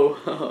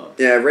 Hello.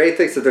 Yeah, Ray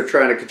thinks that they're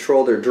trying to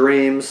control their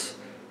dreams.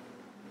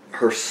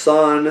 Her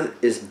son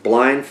is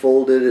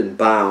blindfolded and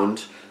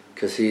bound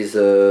because he's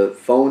a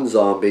phone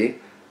zombie,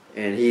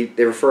 and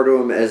they refer to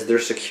him as their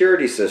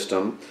security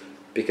system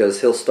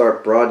because he'll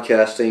start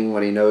broadcasting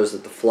when he knows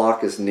that the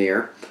flock is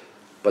near.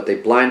 But they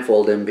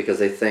blindfold him because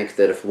they think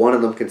that if one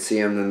of them can see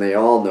him, then they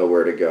all know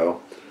where to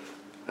go.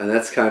 And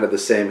that's kind of the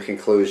same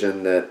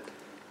conclusion that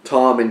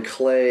Tom and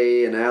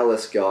Clay and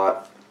Alice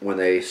got when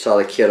they saw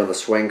the kid on the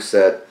swing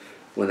set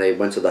when they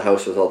went to the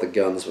house with all the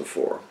guns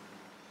before.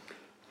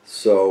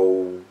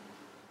 So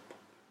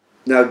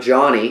now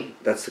Johnny,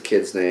 that's the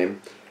kid's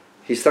name,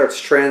 he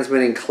starts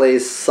transmitting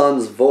Clay's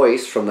son's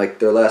voice from like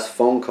their last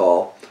phone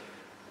call.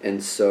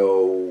 And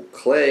so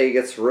Clay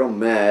gets real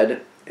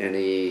mad and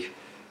he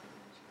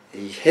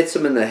hits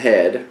him in the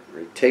head, or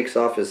he takes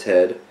off his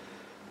head.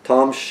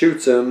 Tom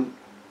shoots him,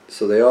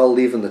 so they all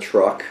leave in the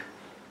truck.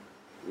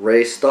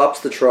 Ray stops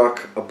the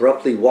truck,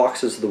 abruptly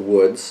walks into the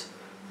woods.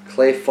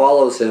 Clay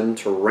follows him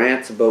to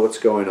rant about what's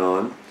going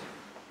on.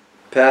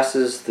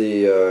 Passes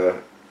the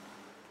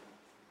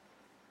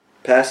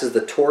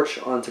torch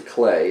onto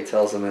Clay.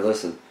 Tells him, hey,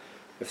 listen,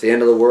 if the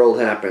end of the world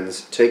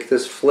happens, take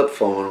this flip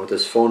phone with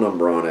this phone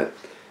number on it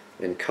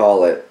and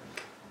call it.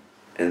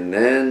 And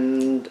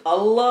then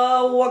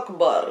Allahu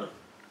Akbar.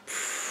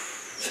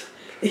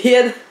 He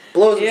had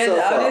blows himself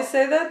up. How do you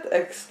say that?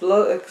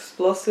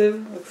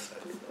 Explosive.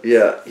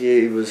 Yeah,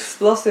 he was.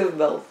 Explosive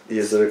belt. He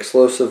has an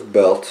explosive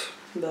belt.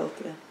 Belt,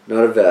 yeah.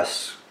 Not a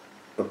vest,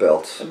 a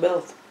belt. A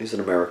belt. He's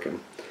an American.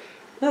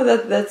 No,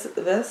 that's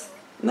a vest.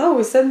 No,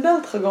 we said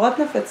belt. חגורת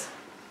נפץ.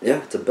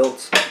 Yeah, it's a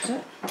belt.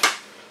 Yeah.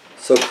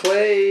 So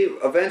Clay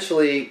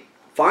eventually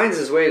finds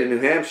his way to New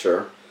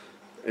Hampshire,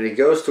 and he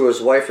goes to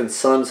his wife and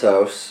son's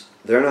house.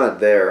 They're not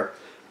there.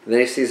 And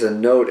then he sees a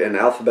note in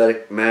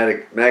alphabetic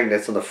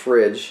magnets on the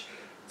fridge.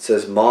 It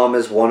says, Mom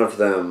is one of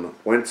them.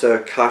 Went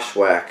to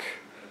Kashwak.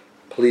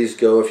 Please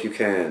go if you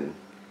can.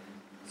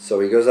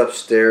 So he goes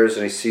upstairs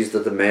and he sees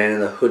that the man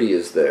in the hoodie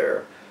is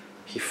there.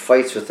 He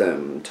fights with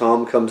him.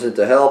 Tom comes in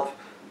to help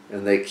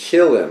and they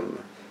kill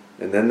him.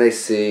 And then they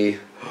see...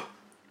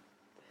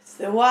 It's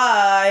the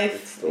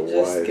wife. He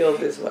just killed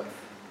his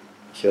wife.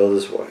 Killed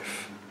his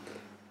wife.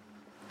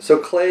 So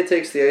Clay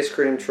takes the ice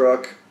cream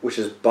truck, which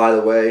is, by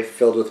the way,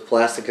 filled with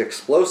plastic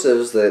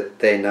explosives that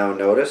they now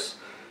notice,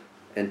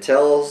 and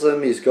tells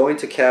him he's going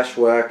to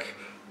Kashwak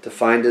to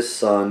find his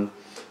son,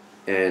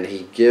 and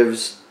he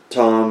gives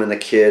Tom and the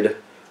kid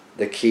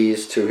the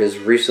keys to his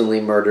recently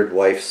murdered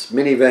wife's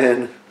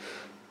minivan,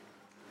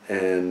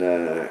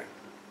 and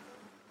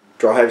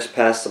drives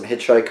past some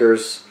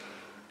hitchhikers.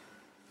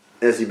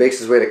 As he makes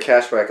his way to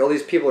Kashwak, all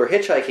these people are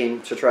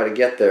hitchhiking to try to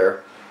get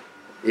there,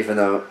 even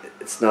though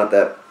it's not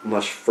that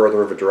much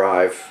further of a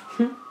drive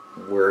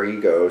where he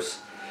goes.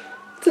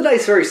 It's a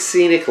nice, very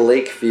scenic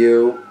lake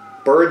view.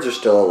 Birds are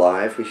still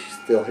alive. We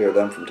still hear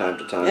them from time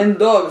to time. And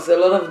dogs. A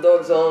lot of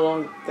dogs all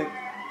along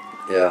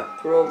yeah.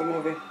 through all the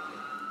movie.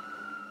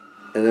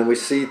 And then we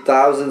see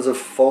thousands of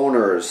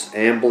phoners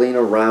ambling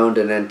around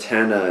an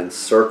antenna in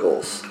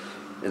circles.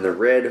 And the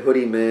red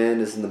hoodie man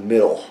is in the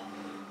middle.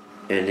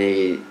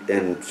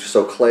 And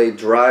so Clay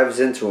drives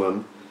into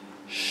him,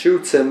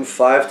 shoots him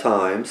 5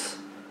 times.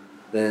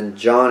 Then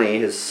Johnny,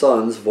 his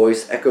son's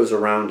voice echoes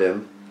around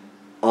him.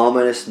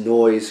 Ominous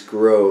noise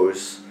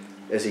grows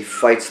as he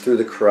fights through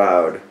the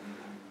crowd.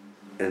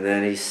 and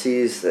then he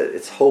sees that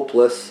it's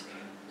hopeless,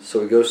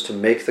 so he goes to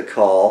make the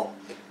call.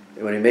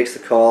 And when he makes the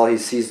call, he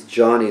sees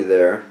Johnny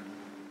there.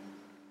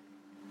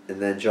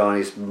 And then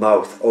Johnny's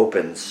mouth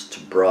opens to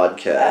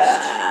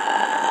broadcast.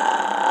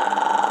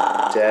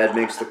 Dad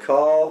makes the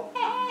call.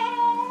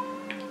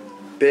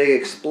 Big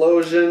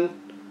explosion.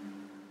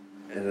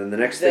 And then the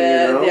next thing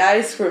you know... The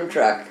ice cream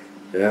truck.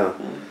 Yeah.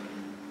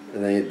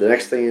 And then the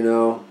next thing you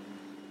know,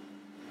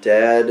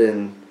 Dad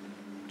and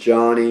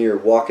Johnny are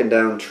walking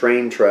down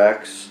train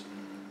tracks,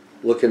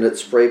 looking at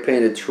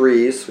spray-painted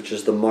trees, which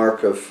is the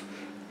mark of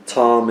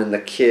Tom and the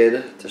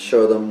kid to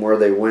show them where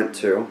they went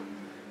to.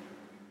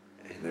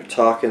 And they're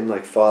talking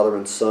like father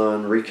and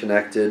son,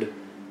 reconnected.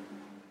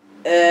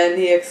 And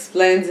he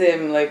explains to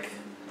him like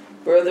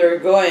where they're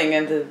going,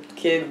 and the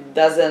kid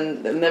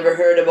never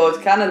heard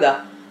about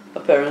Canada,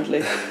 apparently.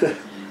 It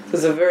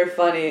was a very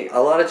funny... A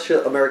lot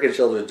of American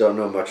children don't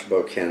know much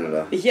about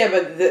Canada. Yeah,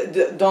 but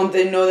don't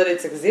they know that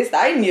it exists?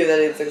 I knew that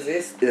it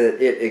exists.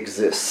 It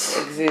exists.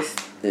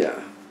 Exists. Yeah.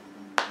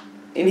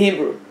 In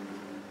Hebrew.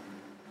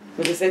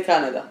 Would you say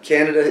Canada?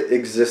 Canada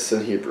exists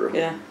in Hebrew.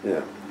 Yeah.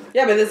 Yeah.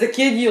 Yeah, but as a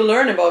kid you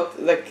learn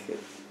about, like...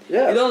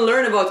 Yeah. You don't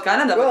learn about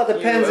Canada. Well, it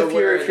depends. If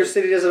your that...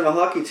 city doesn't have a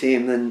hockey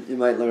team, then you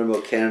might learn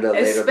about Canada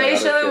later.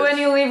 Especially when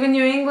you live in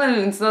New England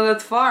and it's not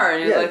that far.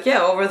 And you're like,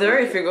 yeah, over there,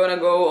 if you're going to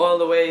go all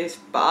the way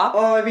up.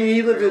 Oh, I mean,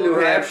 he lived in New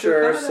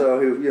Hampshire,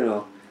 so you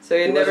know. So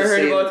you never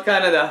heard about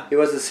Canada. He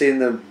wasn't seeing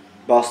the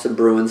Boston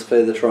Bruins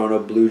play the Toronto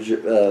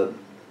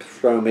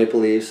Toronto Maple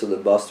Leafs or the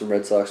Boston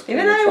Red Sox.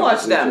 Even I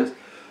watched them.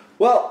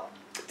 Well,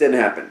 it didn't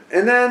happen.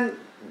 And then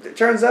it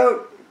turns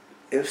out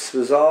this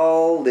was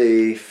all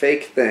the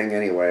fake thing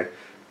anyway,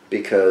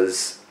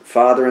 because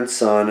father and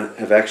son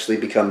have actually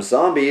become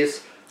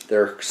zombies.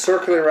 They're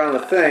circling around the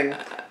thing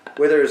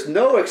where there's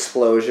no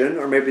explosion,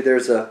 or maybe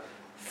there's a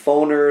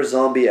phoner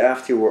zombie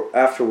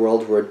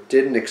afterworld where it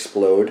didn't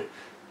explode,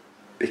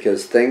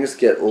 because things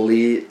get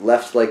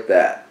left like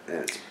that,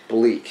 and it's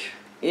bleak.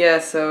 Yeah,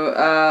 so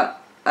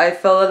I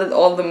felt that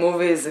all the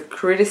movie is a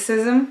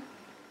criticism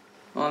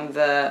on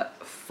the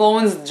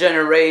phone's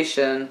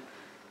generation,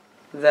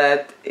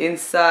 that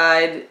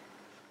inside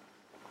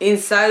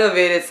of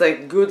it it's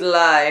like good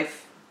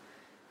life.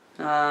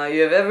 You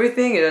have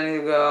everything, you don't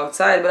need to go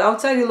outside, but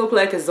outside you look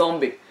like a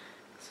zombie.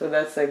 So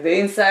that's like the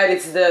inside,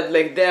 it's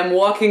like them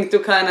walking to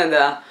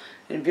Canada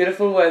in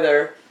beautiful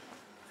weather.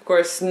 Of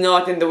course,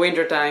 not in the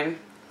winter time,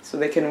 so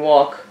they can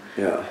walk.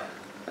 Yeah.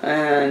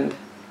 And...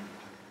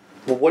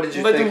 Well, what did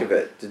you think of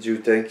it? Did you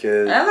think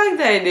I like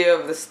the idea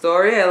of the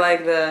story.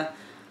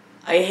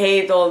 I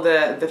hate all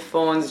the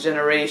phones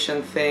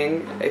generation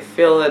thing. I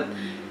feel that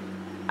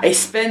I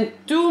spend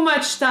too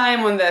much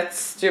time on that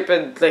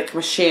stupid like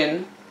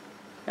machine.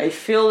 I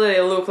feel that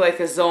I look like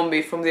a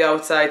zombie from the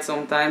outside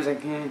sometimes.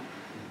 Like, and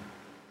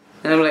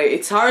I'm like,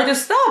 it's hard to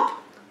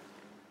stop.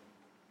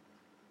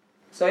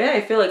 So yeah,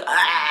 I feel like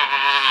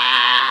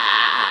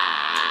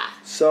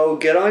So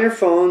get on your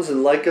phones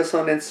and like us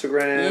on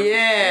Instagram.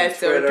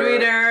 Yes, or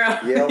Twitter.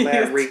 Yale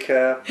Matt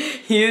Recap.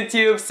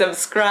 YouTube,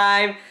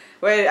 subscribe.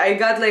 Wait, I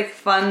got like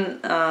fun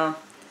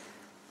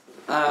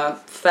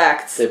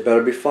facts. They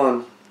better be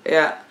fun.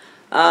 Yeah.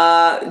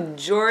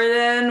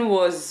 Jordan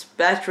was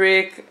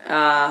Patrick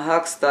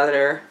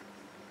Huckstadter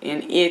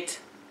in It.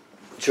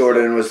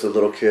 Jordan was the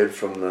little kid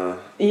from the...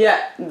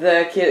 Yeah,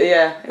 the kid,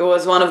 yeah. It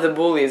was one of the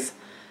bullies.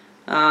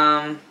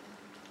 The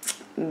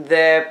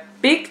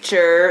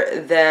picture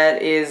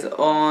that is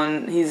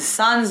on his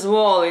son's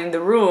wall in the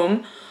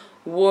room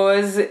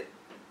was...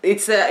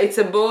 It's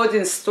a boat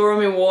in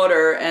stormy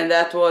water, and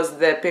that was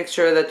the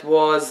picture that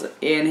was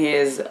in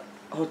his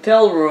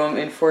hotel room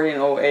in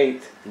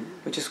 1408,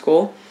 which is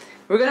cool.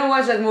 We're gonna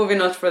watch that movie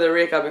not for the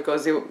recap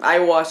because I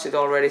watched it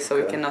already, so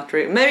we cannot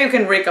maybe you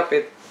can recap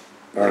it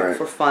Alright.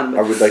 For fun. But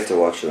I would like to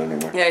watch it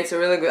anyway. yeah, it's a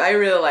really good. I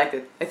really liked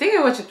it. I think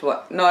I watched it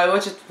I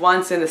watched it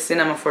once in the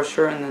cinema for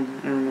sure, and then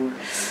I don't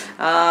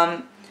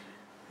remember.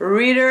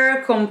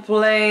 Reader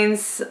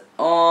complains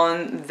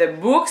on the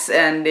book's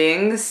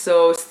ending,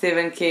 so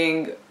Stephen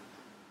King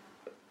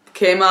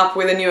came up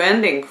with a new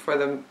ending for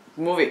the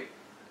movie.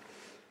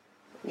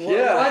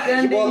 What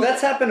ending? Well,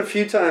 that's happened a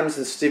few times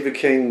in Stephen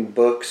King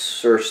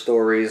books or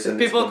stories, and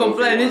people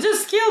complain, "He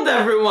just killed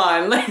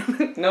everyone." Like,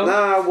 no.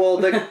 Nah,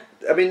 well,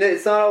 I mean,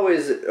 it's not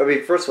always. I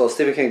mean, first of all,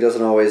 Stephen King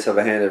doesn't always have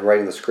a hand in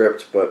writing the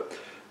script, but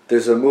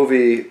there's a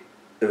movie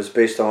that was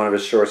based on one of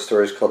his short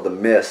stories called The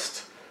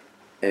Mist,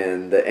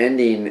 and the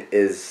ending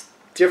is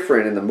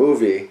different in the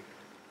movie.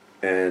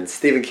 And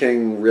Stephen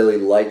King really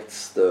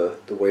liked the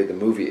way the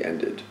movie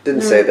ended.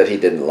 Didn't say that he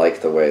didn't like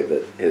the way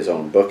that his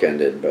own book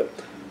ended, but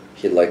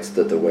he liked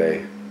the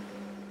way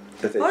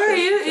that they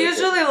chose he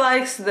usually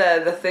likes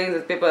the thing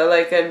that people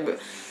like.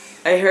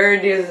 I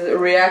heard his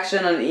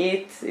reaction on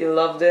It. He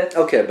loved it.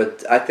 Okay,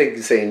 but I think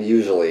saying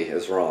usually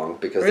is wrong,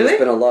 because Really? there's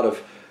been a lot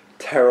of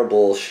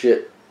terrible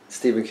shit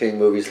Stephen King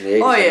movies in the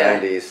 80s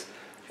and 90s,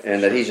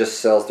 and that he just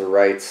sells the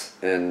rights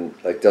and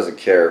like doesn't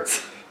care.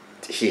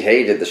 He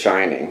hated The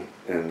Shining.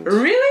 And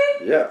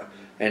Really? yeah,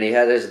 And he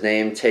had his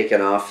name taken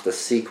off the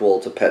sequel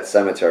to Pet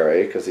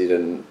Sematary because he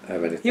didn't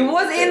have anything. He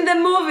was like in it. the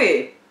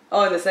movie.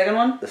 Oh, in the second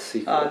one? The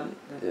sequel.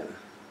 Yeah.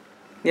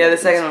 Yeah. The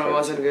second That's one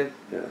wasn't good.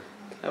 Yeah.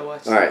 I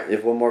watched All right. You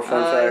have one more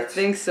fun I fact?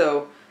 think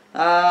so.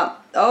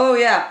 Oh,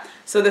 yeah.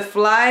 So the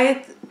flight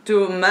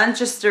to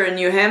Manchester,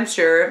 New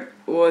Hampshire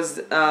was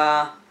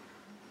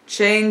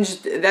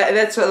changed.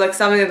 That's what, like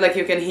something that like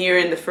you can hear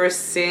in the first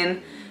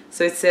scene.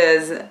 So it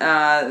says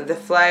the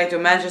flight to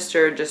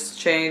Manchester just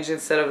changed.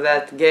 Instead of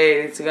that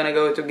gate, it's gonna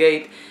go to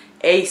gate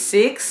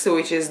A6,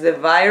 which is the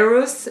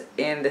virus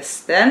in the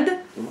stand.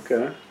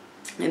 Okay.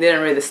 I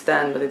didn't read the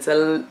stand, but it's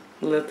a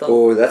little.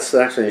 Oh, that's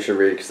actually you should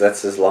read because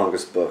that's his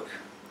longest book,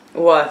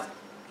 What?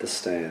 The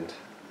Stand.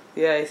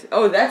 Yeah.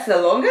 Oh, that's the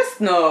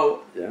longest? No.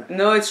 Yeah.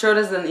 No, it's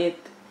shorter than it.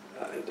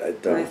 I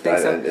don't. I think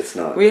so. It's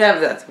not. We have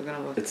that. We're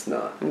gonna look. It's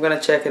not. I'm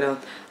gonna check it out.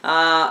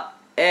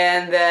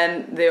 And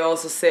then they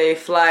also say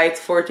flight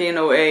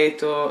 1408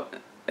 to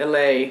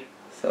LA.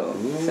 So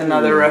it's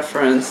another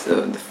reference to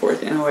the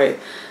 1408.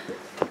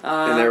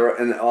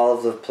 And all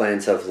of the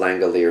planes have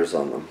Langoliers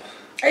on them.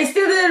 I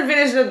still didn't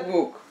finish that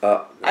book.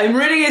 I'm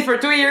reading it for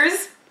 2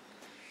 years.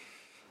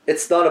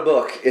 It's not a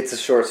book. It's a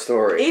short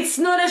story. It's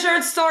not a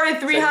short story,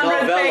 300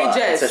 It's a novella.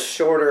 pages. It's a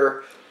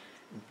shorter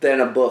than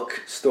a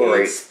book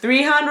story. It's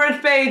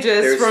 300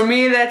 pages. There's- For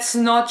me, that's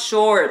not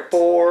short.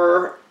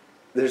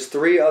 There's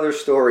 3 other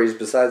stories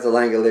besides the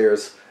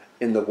Langoliers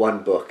in the one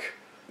book.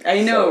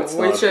 I know, it's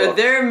not which a book.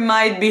 there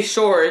might be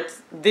short.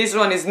 This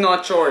one is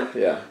not short.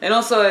 Yeah. And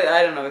also,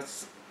 I don't know,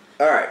 it's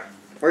All right.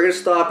 We're gonna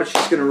stop and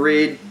she's gonna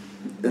read.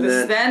 And the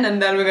then stand,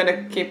 and then we're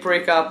gonna keep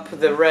recap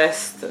the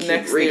rest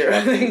next year.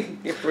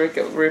 recapping. Keep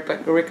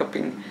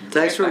recapping.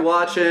 thanks for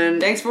watching.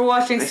 Thanks for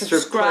watching. Thanks for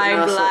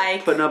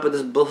Subscribe, putting up with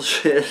this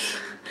bullshit.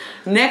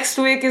 Next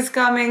week is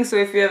coming, so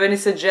if you have any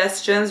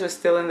suggestions, we're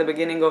still in the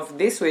beginning of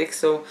this week.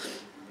 So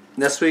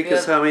Next week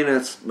is coming,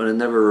 but it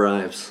never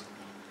arrives.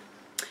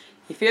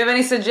 if you have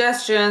any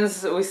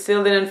suggestions, we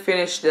still didn't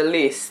finish the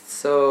list.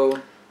 So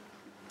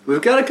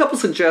We've got a couple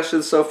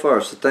suggestions so far,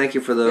 so thank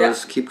you for those.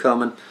 Yeah. Keep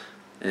coming,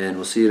 and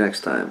we'll see you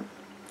next time.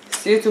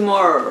 see you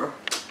tomorrow.